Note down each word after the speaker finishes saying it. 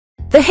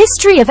The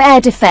history of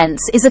air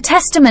defense is a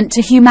testament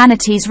to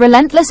humanity's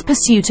relentless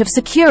pursuit of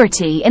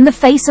security in the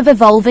face of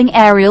evolving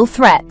aerial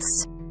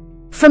threats.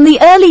 From the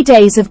early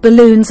days of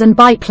balloons and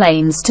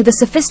biplanes to the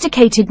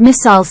sophisticated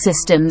missile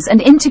systems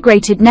and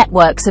integrated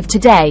networks of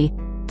today,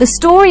 the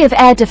story of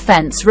air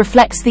defense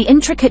reflects the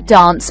intricate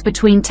dance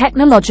between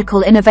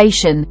technological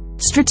innovation,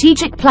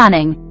 strategic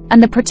planning,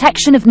 and the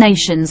protection of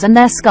nations and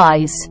their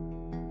skies.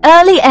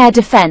 Early air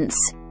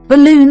defense,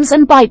 balloons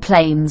and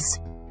biplanes.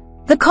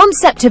 The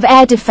concept of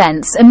air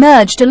defense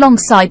emerged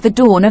alongside the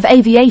dawn of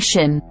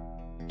aviation.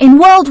 In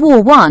World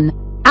War I,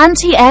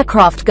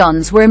 anti-aircraft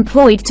guns were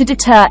employed to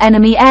deter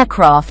enemy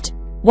aircraft,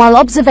 while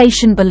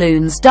observation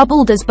balloons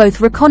doubled as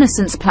both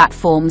reconnaissance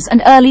platforms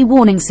and early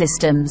warning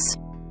systems.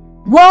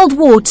 World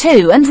War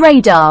II and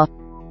radar.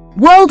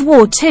 World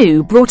War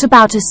II brought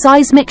about a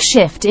seismic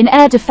shift in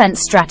air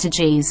defense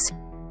strategies.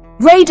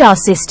 Radar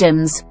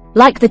systems,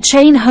 like the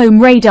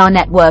Chain-Home Radar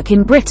Network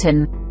in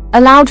Britain,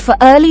 allowed for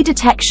early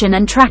detection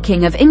and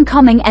tracking of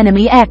incoming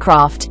enemy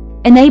aircraft,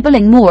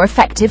 enabling more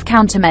effective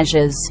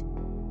countermeasures.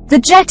 The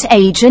jet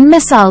age and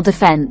missile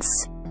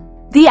defense.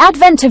 The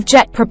advent of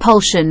jet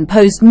propulsion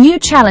posed new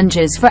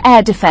challenges for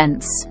air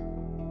defense.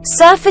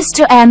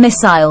 Surface-to-air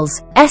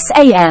missiles,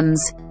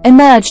 SAMs,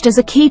 emerged as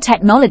a key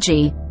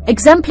technology,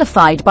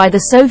 exemplified by the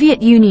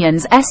Soviet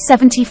Union's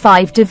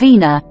S-75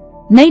 Dvina,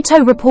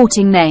 NATO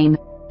reporting name,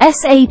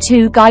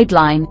 SA-2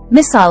 Guideline,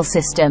 missile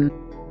system.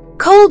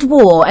 Cold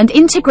War and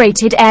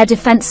integrated air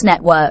defense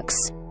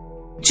networks.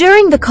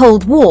 During the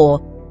Cold War,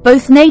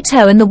 both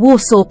NATO and the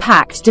Warsaw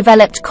Pact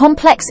developed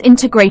complex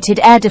integrated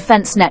air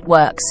defense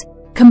networks,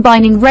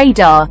 combining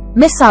radar,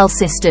 missile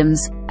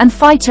systems, and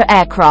fighter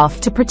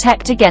aircraft to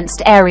protect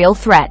against aerial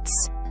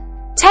threats.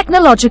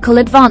 Technological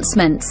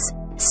advancements,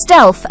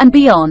 stealth and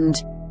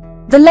beyond.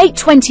 The late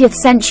 20th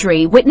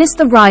century witnessed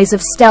the rise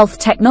of stealth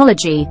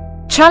technology,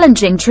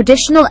 challenging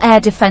traditional air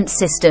defense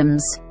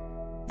systems.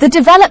 The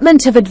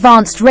development of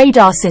advanced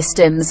radar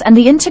systems and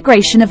the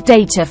integration of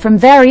data from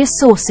various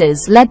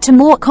sources led to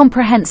more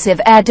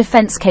comprehensive air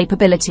defense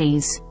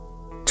capabilities.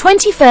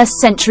 21st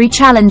century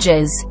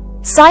challenges,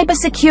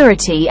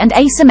 cybersecurity and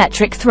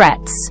asymmetric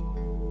threats.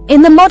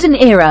 In the modern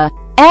era,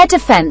 air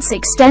defense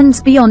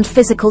extends beyond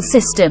physical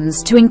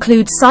systems to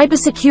include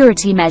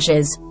cybersecurity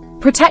measures,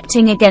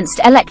 protecting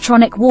against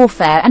electronic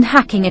warfare and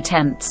hacking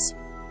attempts.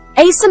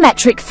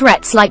 Asymmetric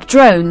threats like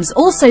drones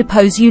also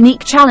pose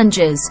unique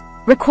challenges,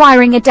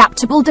 requiring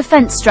adaptable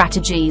defense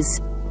strategies.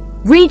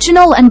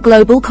 Regional and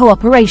global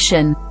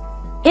cooperation.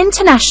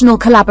 International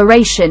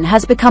collaboration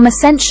has become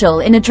essential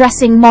in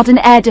addressing modern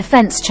air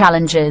defense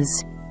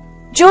challenges.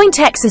 Joint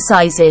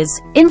exercises,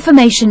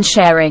 information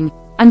sharing,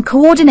 and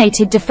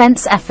coordinated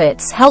defense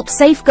efforts help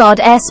safeguard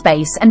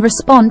airspace and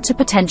respond to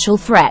potential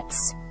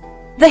threats.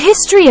 The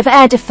history of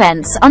air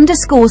defense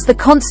underscores the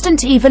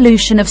constant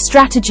evolution of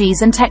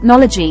strategies and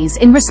technologies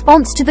in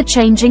response to the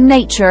changing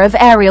nature of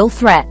aerial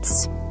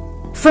threats.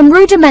 From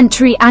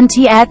rudimentary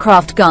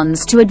anti-aircraft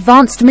guns to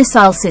advanced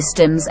missile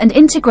systems and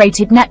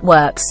integrated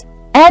networks,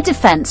 air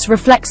defense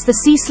reflects the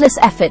ceaseless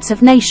efforts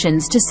of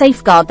nations to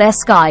safeguard their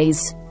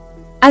skies.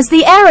 As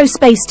the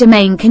aerospace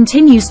domain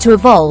continues to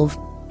evolve,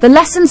 the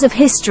lessons of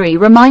history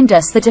remind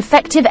us that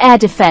effective air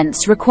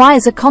defense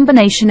requires a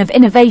combination of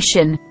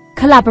innovation,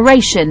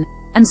 collaboration,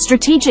 and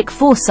strategic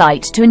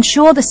foresight to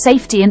ensure the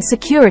safety and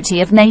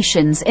security of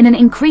nations in an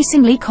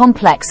increasingly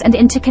complex and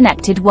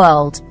interconnected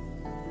world.